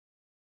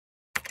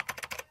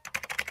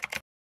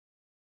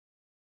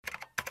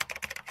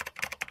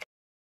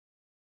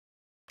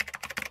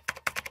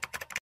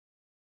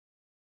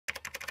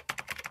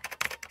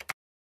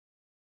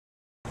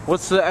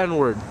What's the N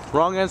word?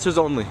 Wrong answers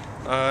only.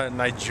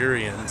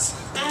 Nigerians.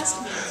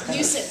 Ask me.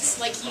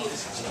 Nuisance, like you.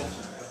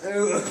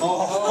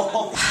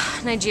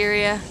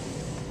 Nigeria.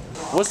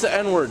 What's the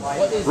N word?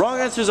 Wrong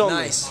answers only.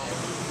 Nice.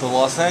 The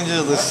Los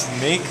Angeles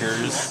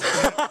Lakers.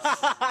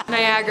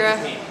 Niagara.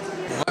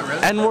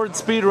 N word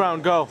speed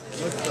round, go.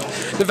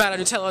 Nevada,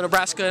 Nutella,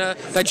 Nebraska,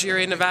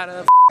 Nigeria,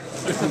 Nevada.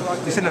 You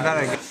said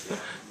Nevada.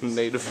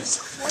 Native.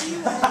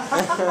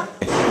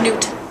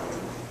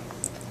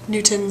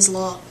 Newton's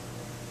law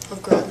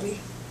of gravity.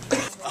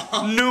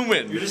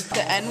 Newman.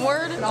 The N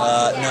word?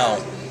 No.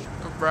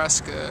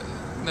 Nebraska,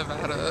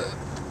 Nevada,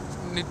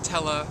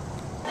 Nutella.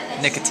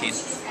 Nicotine.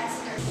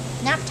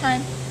 Nap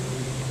time.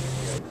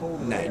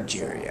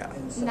 Nigeria.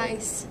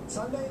 Nice.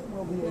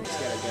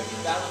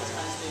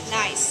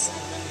 Nice.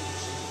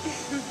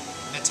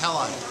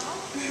 Nutella.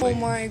 Oh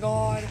my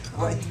god.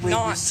 Wait,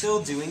 you're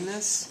still doing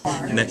this?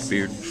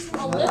 Neckbeard.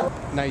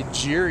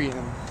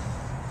 Nigerian.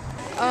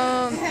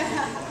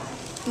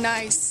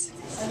 Nice.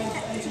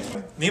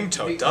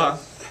 Neemto, duh.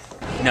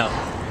 No.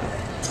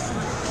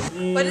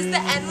 What is the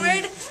N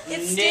word?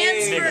 It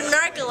stands for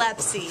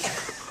narcolepsy.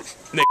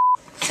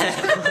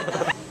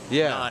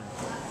 Yeah.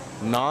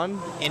 Non?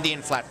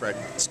 Indian flatbread.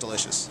 It's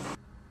delicious.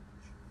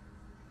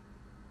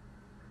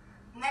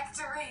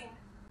 Nectarine.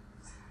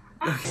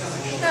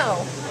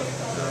 No.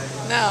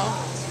 No.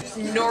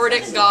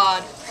 Nordic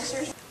god.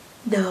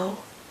 No.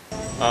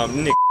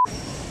 Nick.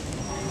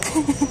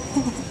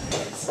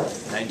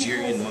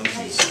 Nigerian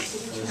monkeys.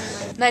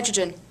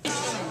 Nitrogen.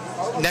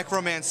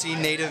 Necromancy,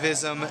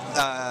 nativism,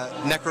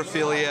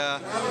 necrophilia.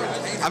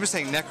 I'm just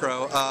saying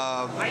necro.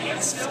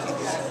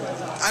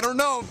 I don't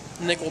know.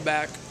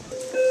 Nickelback.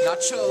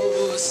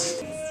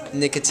 Nachos.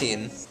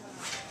 Nicotine.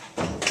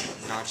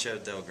 Nacho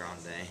Del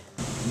Grande.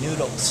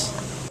 Noodles.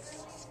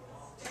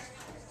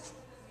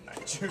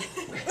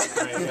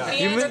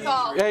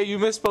 Neanderthal. Hey, you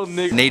misspelled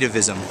nig.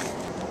 Nativism.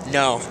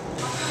 No.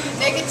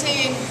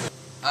 Nicotine.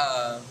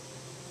 I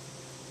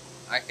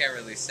can't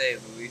really say,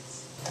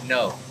 Luis.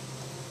 No.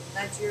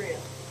 Nigeria.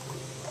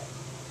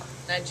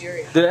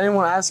 Nigeria. Did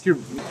anyone ask your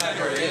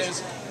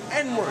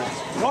N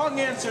words? Wrong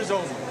answers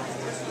only.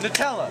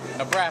 Nutella.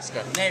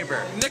 Nebraska.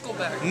 Neighbor.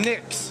 Nickelback.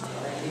 Nix.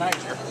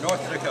 Niger.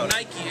 North Dakota.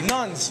 Nike.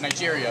 Nuns.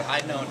 Nigeria.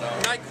 I know.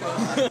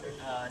 NyQuil.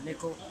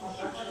 Nickel.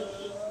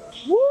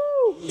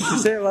 Woo!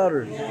 Say it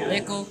louder.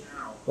 Nickel.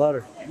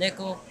 Louder.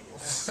 Nickel.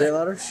 Say it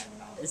louder.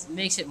 It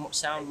makes it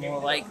sound more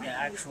like the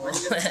actual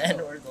N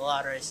word the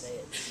louder I say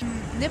it.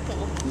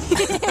 Nipple.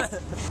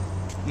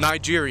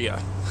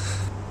 Nigeria.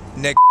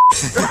 Nick.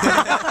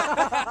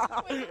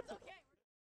 Wait,